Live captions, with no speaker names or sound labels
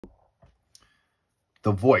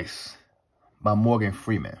The Voice by Morgan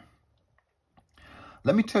Freeman.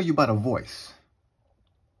 Let me tell you about a voice.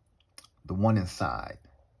 The one inside.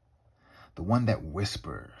 The one that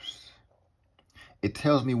whispers. It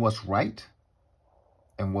tells me what's right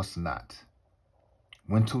and what's not.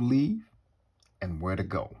 When to leave and where to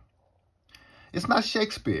go. It's not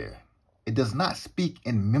Shakespeare. It does not speak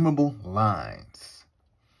in memorable lines.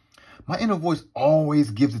 My inner voice always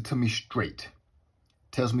gives it to me straight.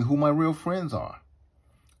 Tells me who my real friends are.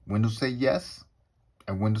 When to say yes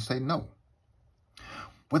and when to say no.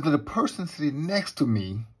 Whether the person sitting next to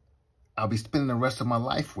me I'll be spending the rest of my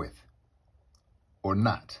life with or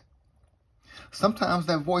not. Sometimes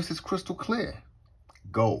that voice is crystal clear.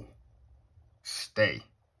 Go. Stay.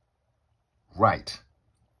 Right.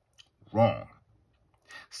 Wrong.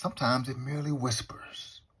 Sometimes it merely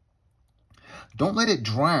whispers. Don't let it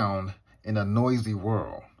drown in a noisy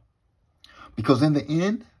world. Because in the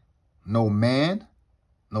end, no man,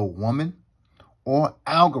 no woman, or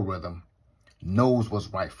algorithm knows what's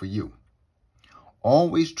right for you.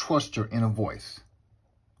 Always trust your inner voice,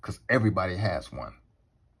 because everybody has one,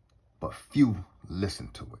 but few listen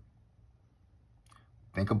to it.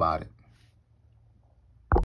 Think about it.